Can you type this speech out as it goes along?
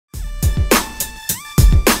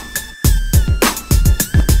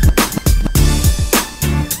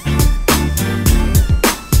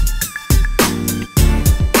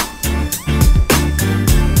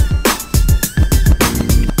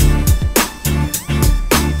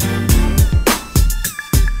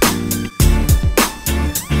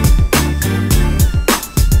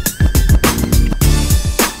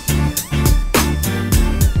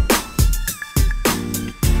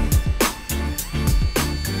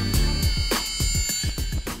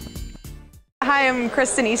Hi, I'm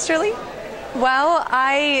Kristen Easterly. Well,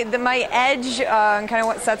 my edge and kind of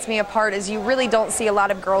what sets me apart is you really don't see a lot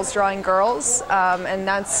of girls drawing girls, and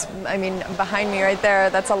that's, I mean, behind me right there,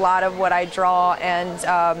 that's a lot of what I draw, and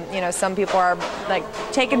you know, some people are like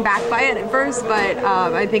taken back by it at first, but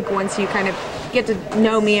I think once you kind of get to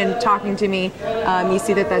know me and talking to me, you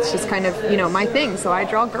see that that's just kind of, you know, my thing. So I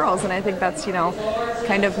draw girls, and I think that's, you know,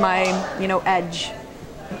 kind of my, you know, edge.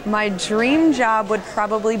 My dream job would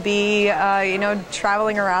probably be, you know,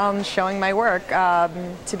 traveling around showing my work.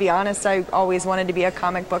 To be honest, I always wanted to be a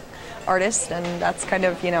comic book artist, and that's kind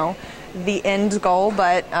of, you know, the end goal.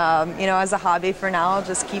 But, you know, as a hobby for now, I'll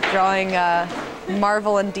just keep drawing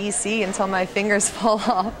Marvel and DC until my fingers fall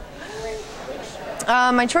off.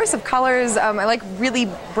 My choice of colors, I like really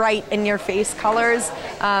bright in-your-face colors.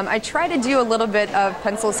 I try to do a little bit of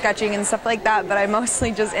pencil sketching and stuff like that, but I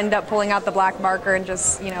mostly just end up pulling out the black marker and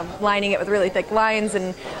just, you know, lining it with really thick lines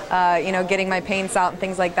and, you know, getting my paints out and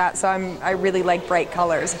things like that. So I really like bright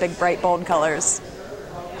colors, big, bright, bold colors.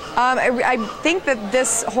 I think that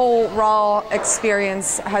this whole raw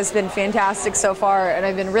experience has been fantastic so far, and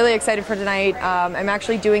I've been really excited for tonight. I'm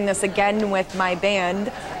actually doing this again with my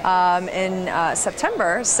band in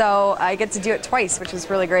September, so I get to do it twice, which is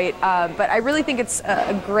really great. But I really think it's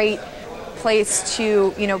a great place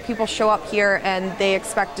to, you know, people show up here and they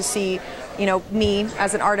expect to see, you know, me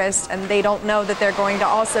as an artist, and they don't know that they're going to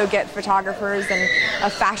also get photographers and a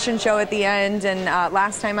fashion show at the end. And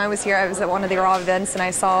last time I was here, I was at one of the raw events, and I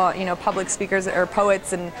saw, you know, public speakers or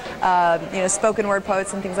poets and you know, spoken word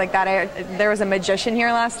poets and things like that. There was a magician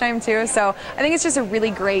here last time too, so I think it's just a really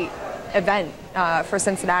great event for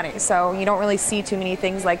Cincinnati. So you don't really see too many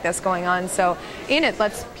things like this going on. So it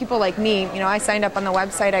lets people like me, you know, I signed up on the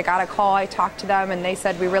website, I got a call, I talked to them, and they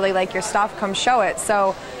said, we really like your stuff, come show it.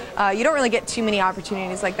 So you don't really get too many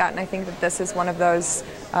opportunities like that, and I think that this is one of those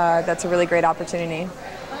that's a really great opportunity.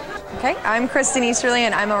 Okay, I'm Kristen Easterly,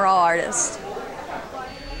 and I'm a raw artist.